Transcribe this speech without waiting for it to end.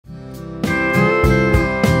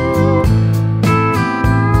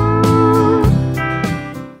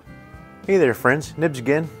Hey there friends, Nibs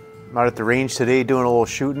again. I'm out at the range today doing a little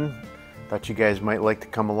shooting. Thought you guys might like to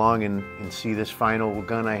come along and see this fine old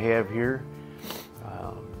gun I have here.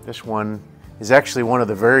 This one is actually one of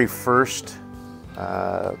the very first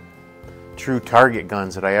true target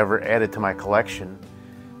guns that I ever added to my collection.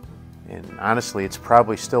 And honestly, it's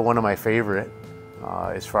probably still one of my favorite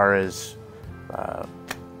as far as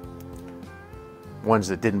ones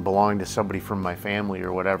that didn't belong to somebody from my family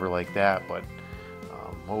or whatever like that. But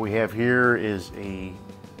what we have here is a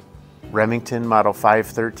Remington Model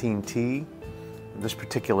 513T. This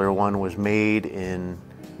particular one was made in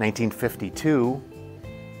 1952,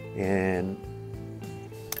 and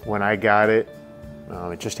when I got it,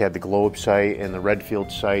 it just had the globe sight and the redfield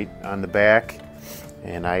sight on the back,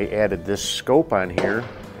 and I added this scope on here,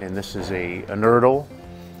 and this is a Unertl.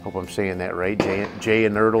 Hope I'm saying that right. J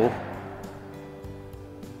Unertl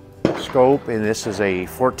scope, and this is a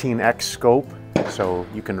 14x scope, so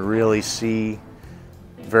you can really see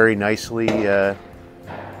very nicely. I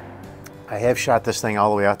have shot this thing all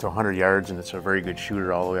the way out to 100 yards, and it's a very good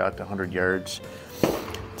shooter all the way out to 100 yards.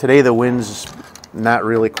 Today the wind's not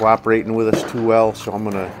really cooperating with us too well, so I'm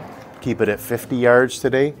gonna keep it at 50 yards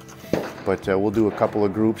today, but we'll do a couple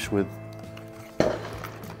of groups with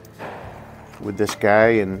this guy,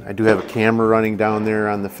 and I do have a camera running down there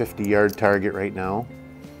on the 50-yard target right now,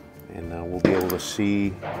 and we'll be able to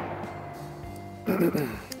see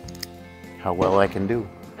how well I can do.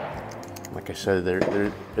 Like I said,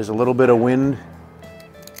 there's a little bit of wind.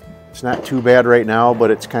 It's not too bad right now,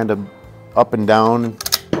 but it's kind of up and down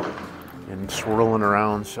and swirling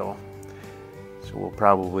around, so we'll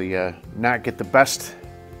probably not get the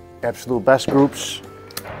absolute best groups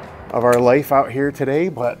of our life out here today,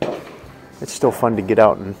 but it's still fun to get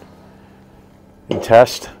out and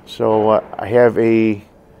test. So I have a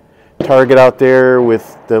target out there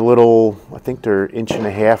with the little, I think they're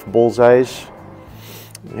 1.5-inch bullseyes,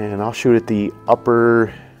 and I'll shoot at the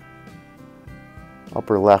upper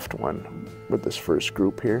left one with this first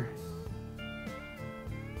group here.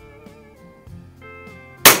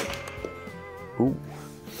 Ooh.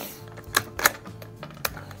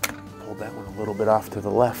 Pulled that one a little bit off to the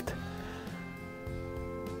left.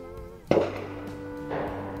 I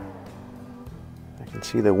can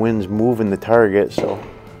see the wind's moving the target, so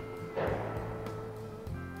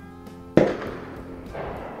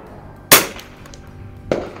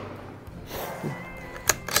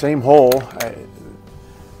same hole. I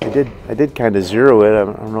did kind of zero it. I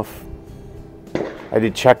don't know if I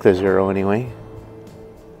did check the zero anyway.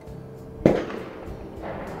 I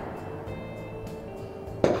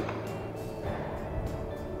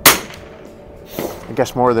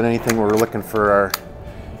guess more than anything we're looking for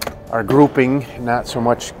our grouping, not so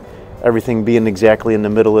much everything being exactly in the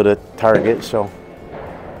middle of the target. So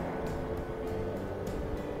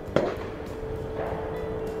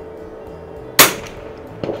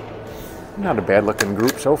not a bad looking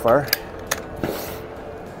group so far.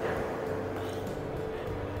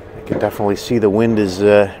 I can definitely see the wind is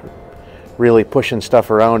really pushing stuff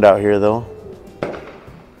around out here though.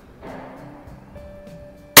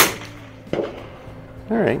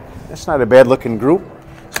 All right, that's not a bad looking group.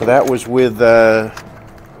 So that was with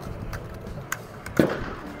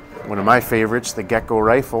one of my favorites, the Gecko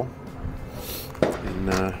rifle. And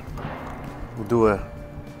we'll do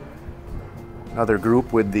another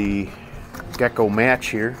group with the Gecko match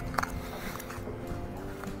here.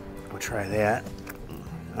 We'll try that.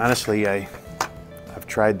 Honestly, I've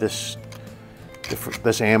tried this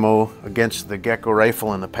ammo against the Gecko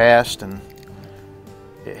rifle in the past, and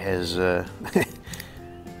it has I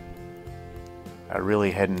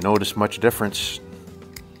really hadn't noticed much difference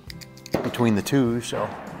between the two, so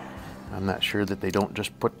I'm not sure that they don't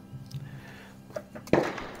just put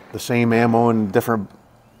the same ammo in a different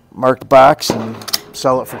marked box and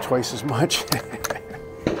sell it for twice as much.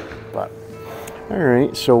 But all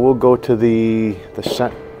right, so we'll go to the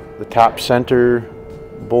top center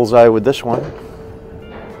bullseye with this one.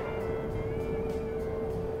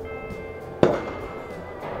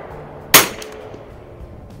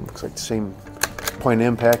 Looks like the same point of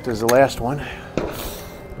impact as the last one.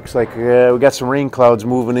 Looks like we got some rain clouds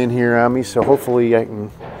moving in here on me, so hopefully I can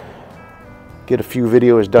get a few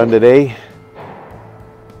videos done today.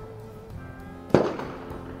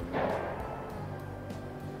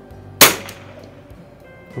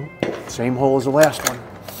 Same hole as the last one.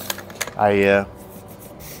 I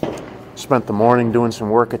spent the morning doing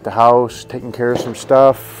some work at the house, taking care of some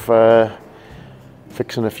stuff,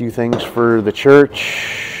 fixing a few things for the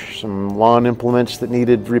church, some lawn implements that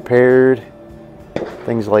needed repaired,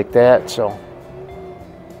 things like that. So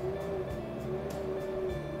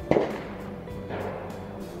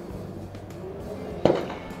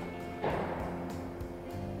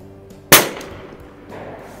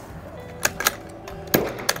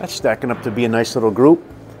It's stacking up to be a nice little group.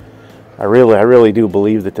 I really do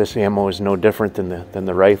believe that this ammo is no different than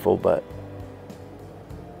the rifle, but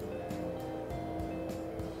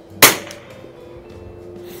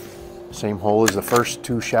same hole as the first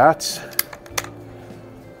 2 shots.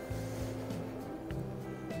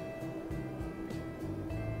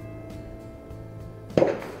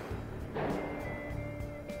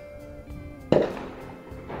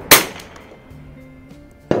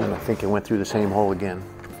 And I think it went through the same hole again,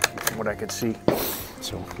 from what I could see.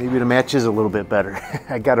 So maybe the match is a little bit better.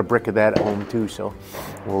 I got a brick of that at home too, so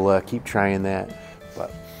we'll keep trying that.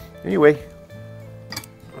 But anyway,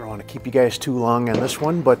 I don't want to keep you guys too long on this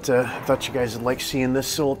one, but I thought you guys would like seeing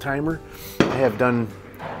this Suhl timer. I have done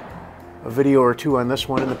a video or 2 on this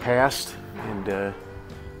one in the past, and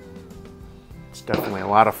it's definitely a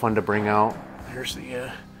lot of fun to bring out. Here's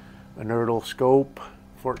the Unertl scope,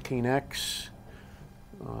 14X.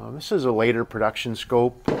 This is a later production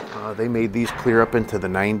scope. They made these clear up into the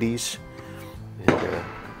 90s. And,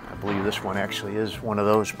 I believe this one actually is one of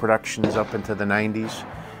those productions up into the 90s.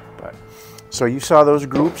 But so you saw those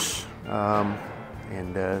groups,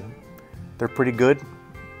 and they're pretty good,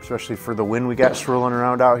 especially for the wind we got swirling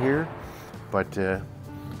around out here. But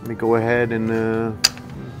let me go ahead and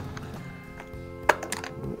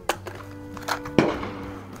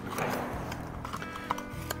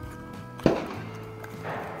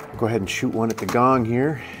go ahead and shoot one at the gong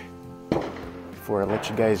here before I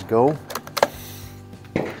let you guys go.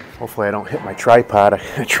 Hopefully I don't hit my tripod.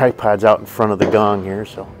 The tripod's out in front of the gong here,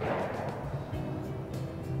 so.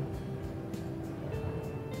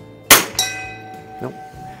 Nope.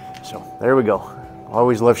 So there we go.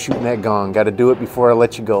 Always love shooting that gong. Got to do it before I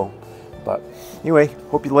let you go. But anyway,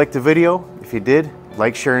 hope you liked the video. If you did,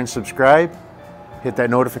 like, share, and subscribe. Hit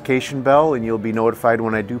that notification bell and you'll be notified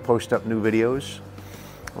when I do post up new videos.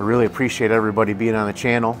 I really appreciate everybody being on the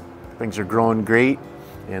channel. Things are growing great,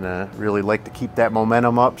 and really like to keep that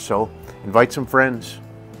momentum up, so invite some friends.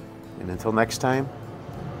 And until next time,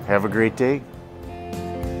 have a great day.